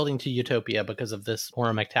 We're building to utopia because of this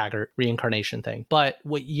Moira McTaggart reincarnation thing. But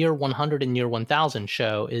what year 100 and year 1000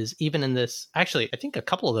 show is, even in this, actually, I think a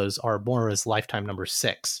couple of those are Moira's lifetime number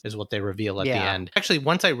 6 is what they reveal at the end. Actually,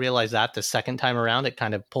 once I realized that the second time around, it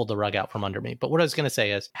kind of pulled the rug out from under me. But what I was going to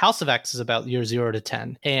say is House of X is about year 0 to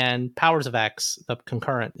 10, and Powers of X, the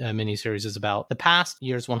concurrent miniseries, is about the past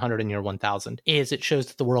years 100 and year 1000. It shows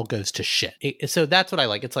that the world goes to shit. So that's what I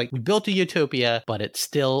like. It's like we built a utopia, but it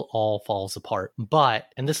still all falls apart. But,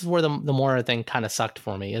 and this is where the Moira thing kind of sucked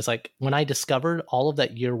for me, is like when I discovered all of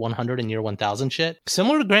that year 100 and year 1000 shit,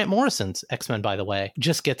 similar to Grant Morrison's X-Men, by the way,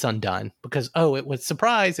 just gets undone because, it was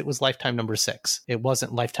surprise, it was lifetime number 6. It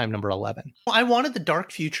wasn't lifetime number 11. I wanted the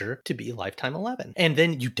dark future to be lifetime 11. And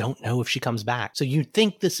then you don't know if she comes back. So you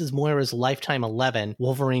think this is Moira's lifetime 11.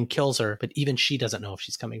 Wolverine kills her, but even she doesn't know if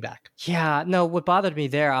she's coming back. Yeah, no, what bothered me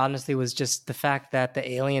there, honestly, was just the fact that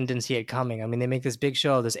the alien didn't see it coming. I mean, they make this big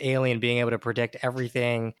show of this alien being able to predict every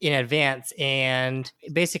everything in advance. And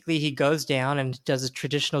basically he goes down and does a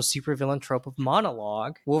traditional supervillain trope of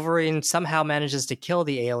monologue. Wolverine somehow manages to kill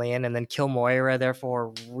the alien and then kill Moira,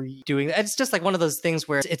 therefore redoing it. It's just like one of those things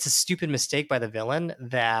where it's a stupid mistake by the villain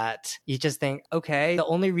that you just think, okay, the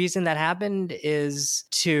only reason that happened is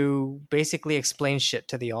to basically explain shit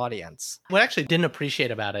to the audience. What I actually didn't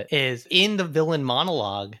appreciate about it is in the villain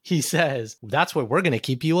monologue, he says, that's where we're going to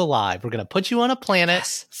keep you alive. We're going to put you on a planet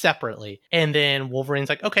separately. And then Wolverine's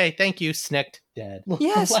like, okay, thank you, snicked. Dead.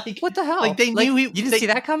 Yes. Like, what the hell? Like they knew you didn't see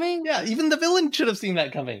that coming? Yeah, even the villain should have seen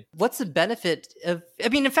that coming. What's the benefit of... I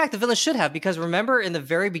mean, in fact, the villain should have, because remember in the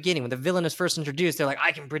very beginning when the villain is first introduced, they're like,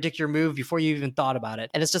 I can predict your move before you even thought about it.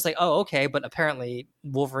 And it's just like, oh, okay, but apparently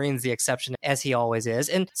Wolverine's the exception, as he always is.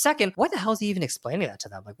 And second, why the hell is he even explaining that to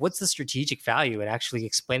them? Like, what's the strategic value in actually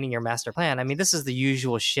explaining your master plan? I mean, this is the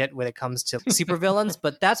usual shit when it comes to supervillains,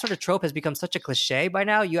 but that sort of trope has become such a cliche by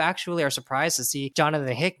now, you actually are surprised to see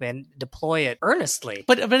Jonathan Hickman deploy it earnestly.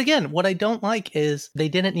 But again, what I don't like is they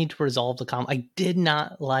didn't need to resolve the I did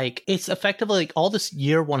not like, it's effectively like all this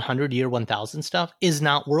year 100, year 1000 stuff is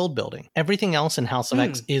not world building. Everything else in House of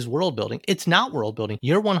X is world building. It's not world building.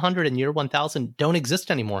 Year 100 and year 1000 don't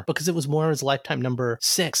exist anymore because it was Moira's lifetime number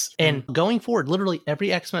 6. And going forward, literally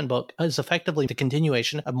every X-Men book is effectively the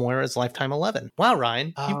continuation of Moira's lifetime 11. Wow,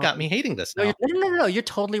 Ryan, you've got me hating this now. No, you're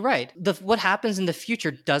totally right. What happens in the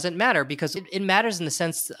future doesn't matter because it matters in the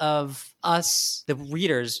sense of us, the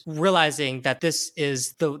readers, realizing that this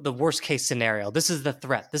is the worst case scenario. This is the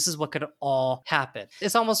threat. This is what could all happen.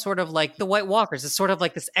 It's almost sort of like the White Walkers. It's sort of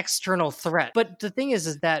like this external threat. But the thing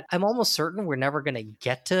is that I'm almost certain we're never going to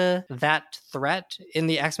get to that threat in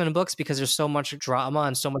the X-Men books because there's so much drama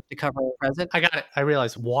and so much to cover in the present. I got it. I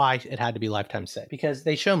realized why it had to be lifetime 6. Because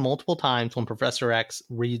they show multiple times when Professor X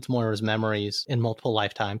reads Moira's memories in multiple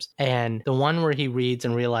lifetimes. And the one where he reads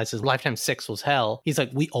and realizes lifetime 6 was hell, he's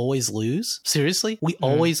like, we always lose? Seriously? We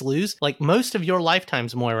always lose? Like most of your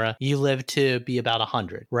lifetimes, Moira, you lived to be about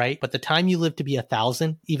 100, right? But the time you lived to be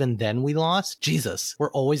 1,000, even then we lost? Jesus,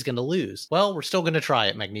 we're always going to lose. Well, we're still going to try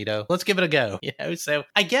it, Magneto. Let's give it a go. You know, so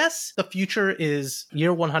I guess the future is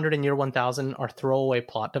year 100 and year 1000 are throwaway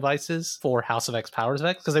plot devices for House of X, Powers of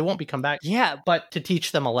X, because they won't be come back. Yeah. But to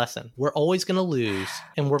teach them a lesson. We're always going to lose,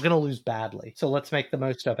 and we're going to lose badly. So let's make the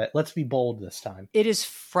most of it. Let's be bold this time. It is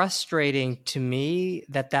frustrating to me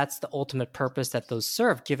that that's the ultimate purpose that those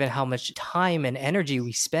serve, given how much time and energy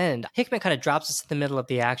we spend. Hickman kind of drops us in the middle of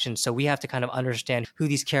the action, so we have to kind of understand who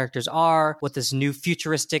these characters are, what this new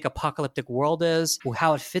futuristic apocalyptic world is,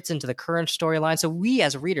 how it fits into the current storyline. So we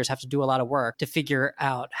as readers have to do a lot of work to figure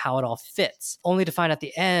out how it all fits, only to find at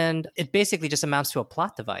the end, it basically just amounts to a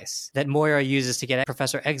plot device that Moira uses to get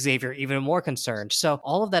Professor Xavier even more concerned. So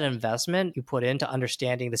all of that investment you put into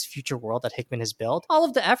understanding this future world that Hickman has built, all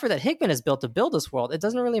of the effort that Hickman has built to build this world, it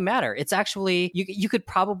doesn't really matter. It's actually, you could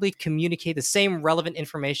probably communicate the same relevant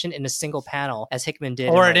information in a single panel as Hickman did.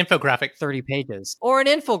 Or an infographic. 30 pages. Or an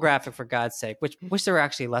infographic, for God's sake, which wish there were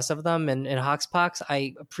actually less of them in Hoxpox.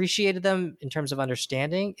 I appreciated them in terms of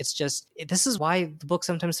understanding. It's just, this is why the book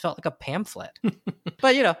sometimes felt like a pamphlet.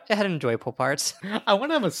 But, you know, it had enjoyable parts. I want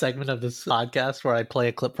to have a segment of this podcast where I play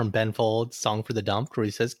a clip from Ben Folds' Song for the Dump, where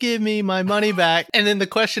he says, give me my money back. And then the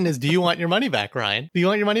question is, do you want your money back, Ryan? Do you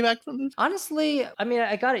want your money back from this? Honestly, I mean,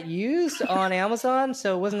 I got it used on Amazon,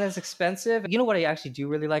 so it wasn't as expensive. You know what I actually do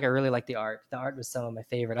really like? I really like the art. The art was some of my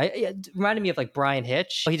favorite. It reminded me of like Brian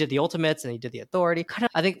Hitch. He did the Ultimates and he did the Authority.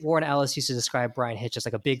 I think Warren Ellis used to describe Brian Hitch as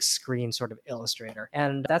like a big screen sort of illustrator.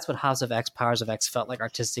 And that's what House of X, Powers of X felt like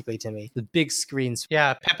artistically to me. The big screens.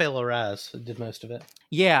 Yeah, Pepe Larraz did most of it.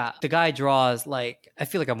 Yeah, the guy draws like, I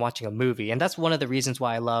feel like I'm watching a movie. And that's one of the reasons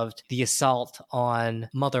why I loved the assault on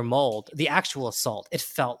Mother Mold. The actual assault. It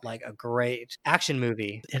felt like a great action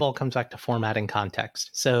movie. It all comes back to formatting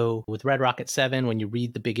context. So with Red Rocket 7, when you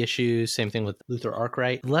read the big issues, same thing with Luther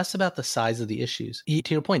Arkwright, less about the size of the issues.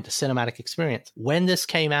 To your point, the cinematic experience. When this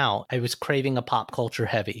came out, I was craving a pop culture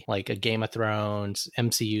heavy, like a Game of Thrones,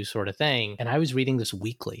 MCU sort of thing. And I was reading this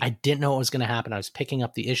weekly. I didn't know what was going to happen. I was picking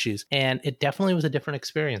up the issues. And it definitely was a different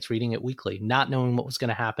experience reading it weekly, not knowing what was going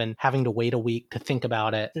to happen, having to wait a week to think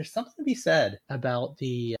about it. There's something to be said about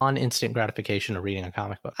the on-instant gratification of reading a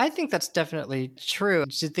comic book. I think that's definitely true.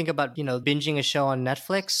 You should think about about, binging a show on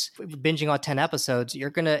Netflix, binging on 10 episodes, you're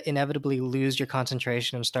going to inevitably lose your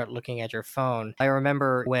concentration and start looking at your phone. I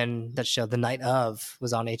remember when that show, The Night Of,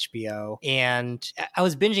 was on HBO, and I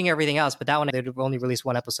was binging everything else, but that one, they'd only release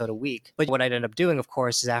one episode a week. But what I'd end up doing, of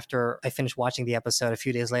course, is after I finished watching the episode, a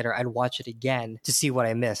few days later, I'd watch it again to see what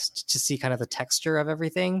I missed, to see kind of the texture of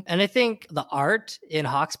everything. And I think the art in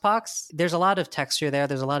Hoxpox, there's a lot of texture there.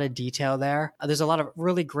 There's a lot of detail there. There's a lot of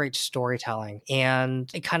really great storytelling, and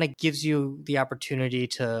it kind of gives you the opportunity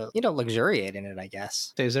to, luxuriate in it, I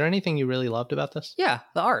guess. Is there anything you really loved about this? Yeah,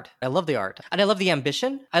 the art. I love the art. And I love the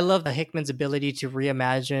ambition. I love Hickman's ability to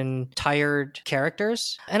reimagine tired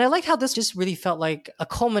characters. And I like how this just really felt like a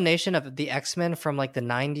culmination of the X-Men from like the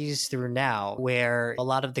 90s through now, where a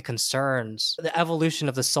lot of the concerns, the evolution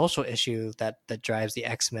of the social issue that drives the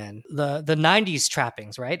X-Men, the 90s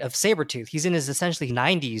trappings, right, of Sabretooth. He's in his essentially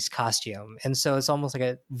 90s costume. And so it's almost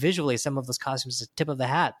like visually, some of those costumes is a tip of the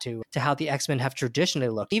hat to how the X-Men have traditionally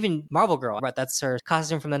looked. Even Marvel Girl, right? That's her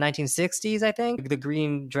costume from the 1960s, I think. The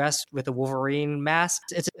green dress with the Wolverine mask.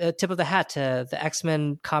 It's a tip of the hat to the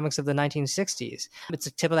X-Men comics of the 1960s. It's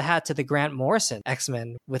a tip of the hat to the Grant Morrison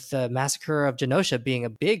X-Men, with the Massacre of Genosha being a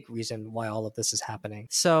big reason why all of this is happening.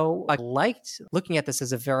 So I liked looking at this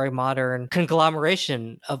as a very modern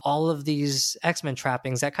conglomeration of all of these X-Men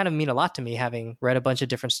trappings that kind of mean a lot to me, having read a bunch of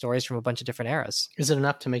different stories from a bunch of different eras. Is it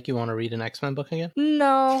enough to make you want to read an X-Men book again?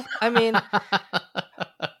 No, I mean...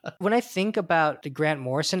 When I think about the Grant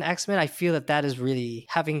Morrison X-Men, I feel that is really,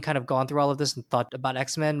 having kind of gone through all of this and thought about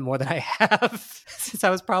X-Men more than I have since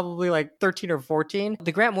I was probably like 13 or 14.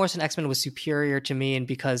 The Grant Morrison X-Men was superior to me, and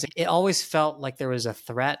because it always felt like there was a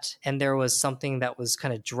threat and there was something that was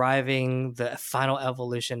kind of driving the final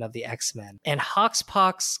evolution of the X-Men. And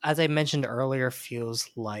Hoxpox, as I mentioned earlier, feels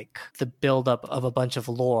like the buildup of a bunch of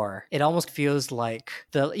lore. It almost feels like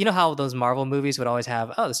how those Marvel movies would always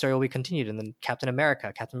have, the story will be continued, and then Captain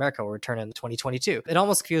America will return in 2022. It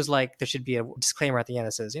almost feels like there should be a disclaimer at the end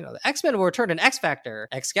that says, the X-Men will return in X-Factor,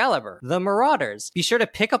 Excalibur, The Marauders. Be sure to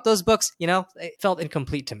pick up those books. It felt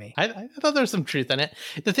incomplete to me. I thought there was some truth in it.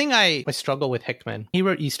 The thing I struggle with Hickman, he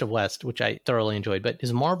wrote East of West, which I thoroughly enjoyed, but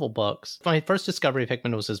his Marvel books, my first discovery of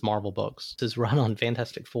Hickman was his Marvel books. His run on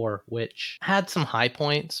Fantastic Four, which had some high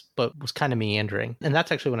points, but was kind of meandering. And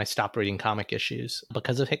that's actually when I stopped reading comic issues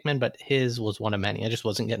because of Hickman, but his was one of many. I just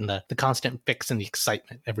wasn't getting the constant fix and the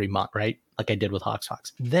excitement every month, right? Like I did with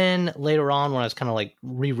Hoxpox. Then later on, when I was kind of like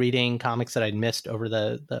rereading comics that I'd missed over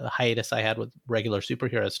the hiatus I had with regular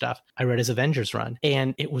superhero stuff, I read his Avengers run,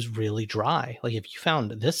 and it was really dry. Like if you found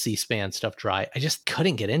this C-SPAN stuff dry, I just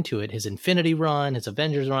couldn't get into it. His Infinity run, his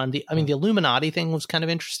Avengers run, the Illuminati thing was kind of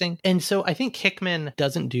interesting. And so I think Hickman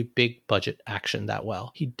doesn't do big budget action that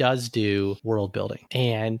well. He does do world building,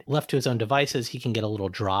 and left to his own devices, he can get a little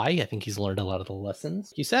dry. I think he's learned a lot of the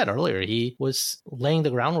lessons. You said earlier, he was laying the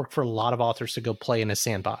groundwork for a lot of authors to go play in his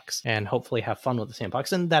sandbox and hopefully have fun with the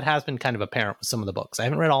sandbox. And that has been kind of apparent with some of the books. I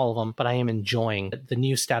haven't read all of them, but I am enjoying the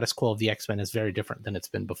new status quo of the X-Men is very different than it's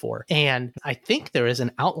been before. And I think there is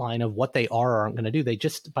an outline of what they are or aren't going to do. They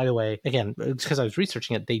just, by the way, again, because I was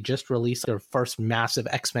researching it, they just released their first massive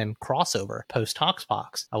X-Men crossover post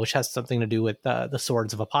Hoxpox, which has something to do with the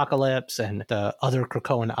Swords of Apocalypse and the other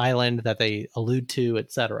Krakoan island that they allude to,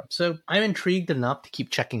 etc. So I'm intrigued enough to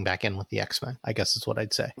keep checking back in with the X-Men, I guess is what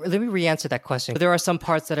I'd say. Let me re-answer that question. There are some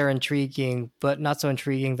parts that are intriguing, but not so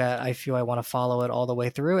intriguing that I feel I want to follow it all the way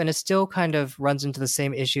through. And it still kind of runs into the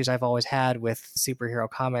same issues I've always had with superhero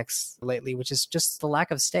comics lately, which is just the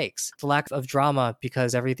lack of stakes, the lack of drama,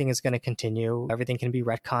 because everything is going to continue. Everything can be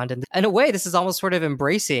retconned. And in a way, this is almost sort of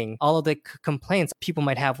embracing all of the complaints people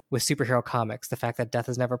might have with superhero comics. The fact that death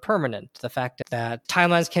is never permanent, the fact that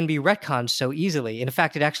timelines can be retconned so easily. In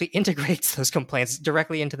fact, it actually integrates those complaints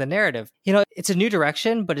directly into the narrative. It's a new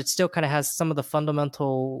direction, but it still kind of has some of the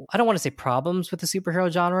fundamental, I don't want to say problems with the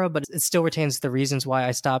superhero genre, but it still retains the reasons why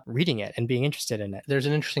I stopped reading it and being interested in it. There's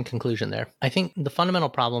an interesting conclusion there. I think the fundamental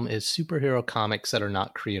problem is superhero comics that are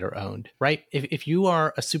not creator owned, right? If you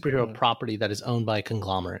are a superhero property that is owned by a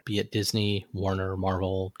conglomerate, be it Disney, Warner,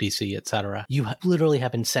 Marvel, DC, etc., you literally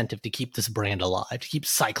have incentive to keep this brand alive, to keep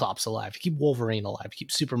Cyclops alive, to keep Wolverine alive, to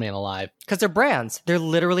keep Superman alive. Because they're brands. They're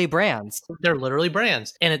literally brands. They're literally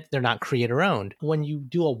brands. And they're not creator owned. When you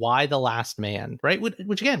do a wide the Last Man, right?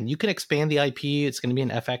 Which again, you can expand the IP. It's going to be an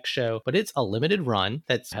FX show, but it's a limited run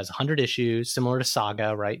that has 100 issues, similar to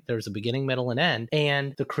Saga, right? There's a beginning, middle, and end,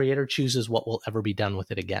 and the creator chooses what will ever be done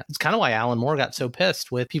with it again. It's kind of why Alan Moore got so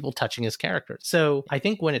pissed with people touching his characters. So I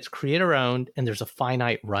think when it's creator owned and there's a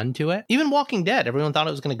finite run to it, even Walking Dead, everyone thought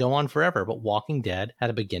it was going to go on forever, but Walking Dead had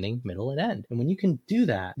a beginning, middle, and end. And when you can do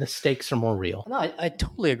that, the stakes are more real. No, I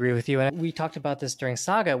totally agree with you. And we talked about this during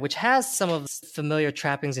Saga, which has some of the familiar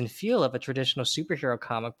trappings and feel of a traditional superhero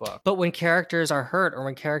comic book. But when characters are hurt or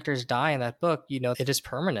when characters die in that book, you know, it is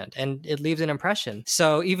permanent and it leaves an impression.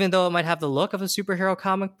 So even though it might have the look of a superhero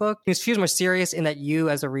comic book, it feels more serious in that you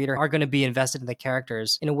as a reader are going to be invested in the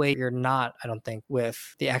characters in a way you're not, I don't think,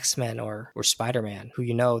 with the X-Men or Spider-Man, who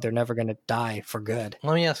you know they're never going to die for good.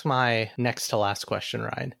 Let me ask my next to last question,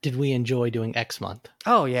 Ryan. Did we enjoy doing X Month?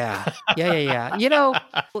 Oh, yeah. Yeah. You know,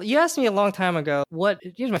 you asked me a long time ago,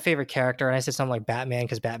 here's my favorite character, and I said something like Batman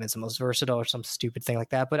because Batman's the most versatile or some stupid thing like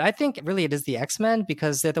that. But I think really it is the X-Men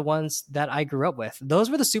because they're the ones that I grew up with. Those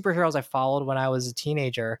were the superheroes I followed when I was a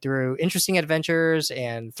teenager through interesting adventures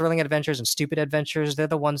and thrilling adventures and stupid adventures. They're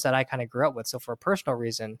the ones that I kind of grew up with. So for a personal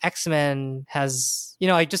reason, X-Men has, you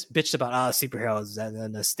know, I just bitched about superheroes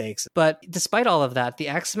and the stakes. But despite all of that, the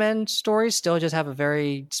X-Men stories still just have a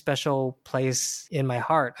very special place in my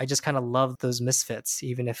heart. I just kind of love those misfits,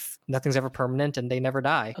 even if nothing's ever permanent and they never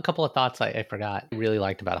die. A couple of thoughts I forgot I really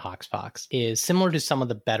liked about Hoxpox is similar to some of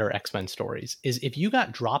the better X-Men stories is if you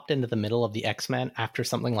got dropped into the middle of the X-Men after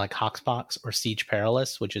something like Hoxpox or Siege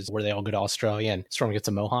Perilous, which is where they all go to Australia and Storm gets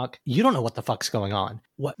a mohawk, you don't know what the fuck's going on.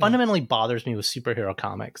 What fundamentally bothers me with superhero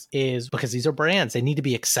comics is because these are brands, they need to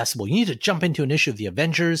be accessible. You need to jump into an issue of the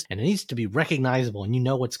Avengers and it needs to be recognizable and you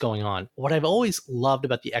know what's going on. What I've always loved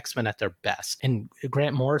about the X-Men at their best, and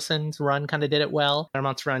Grant Morrison's run kind of did it well,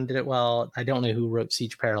 Claremont's run did it well. I don't know who wrote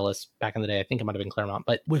Siege Perilous back in the day. I think it might have been Claremont.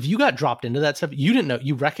 But if you got dropped into that stuff, you didn't know,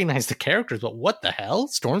 you recognized the characters, but what the hell?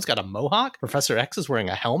 Storm's got a mohawk? Professor X is wearing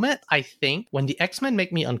a helmet? I think when the X-Men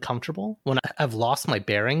make me uncomfortable, when I've lost my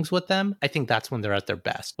bearings with them, I think that's when they're at their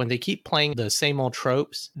best. When they keep playing the same old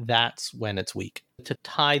tropes, that's when it's weak. To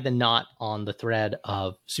tie the knot on the thread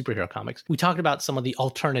of superhero comics, we talked about some of the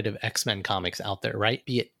alternative X-Men comics out there, right?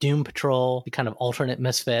 Be it Doom Patrol, the kind of alternate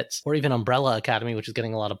misfits, or even Umbrella Academy, which is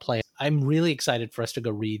getting a lot of play. I'm really excited for us to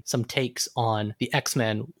go read some takes on the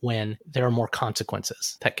X-Men when there are more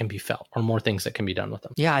consequences that can be felt or more things that can be done with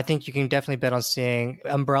them. Yeah, I think you can definitely bet on seeing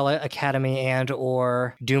Umbrella Academy and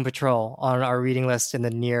or Doom Patrol on our reading list in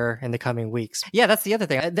the coming weeks. Yeah, that's the other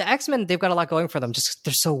thing. The X-Men, they've got a lot going for them. Just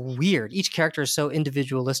they're so weird. Each character is so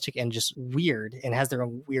individualistic and just weird and has their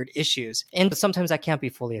own weird issues. And sometimes that can't be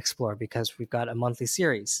fully explored because we've got a monthly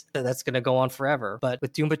series that's going to go on forever. But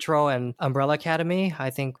with Doom Patrol and Umbrella Academy, I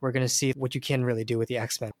think we're going to see what you can really do with the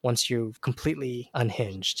X-Men once you've completely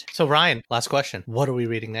unhinged. So Ryan, last question. What are we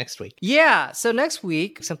reading next week? Yeah, so next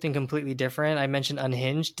week, something completely different. I mentioned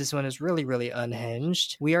Unhinged. This one is really, really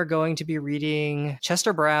unhinged. We are going to be reading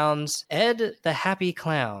Chester Brown's Ed the Happy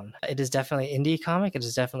Clown. It is definitely an indie comic. It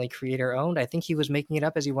is definitely creator owned. I think he was making it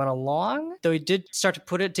up as he went along, though he did start to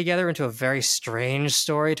put it together into a very strange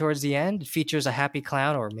story towards the end. It features a happy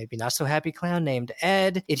clown, or maybe not so happy clown, named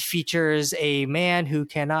Ed. It features a man who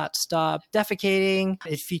cannot stop defecating.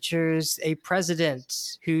 It features a president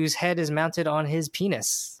whose head is mounted on his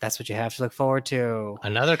penis. That's what you have to look forward to.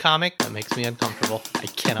 Another comic that makes me uncomfortable. I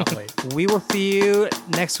cannot wait. We will see you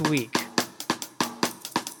next week.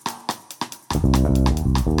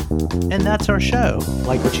 And that's our show.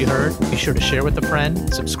 Like what you heard? Be sure to share with a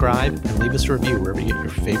friend, subscribe, and leave us a review wherever you get your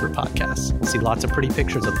favorite podcasts. See lots of pretty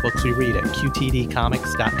pictures of the books we read at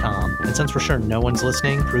qtdcomics.com. And since we're sure no one's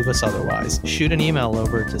listening, prove us otherwise. Shoot an email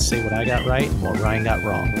over to say what I got right and what Ryan got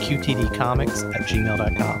wrong.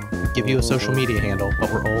 qtdcomics@gmail.com. Give you a social media handle,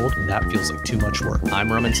 but we're old and that feels like too much work.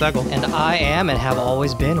 I'm Roman Segel. And I am and have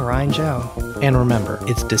always been Ryan Joe. And remember,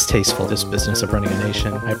 it's distasteful, this business of running a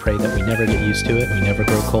nation. I pray that we never get used to it, we never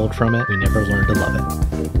grow cold from it, we never learn to love it.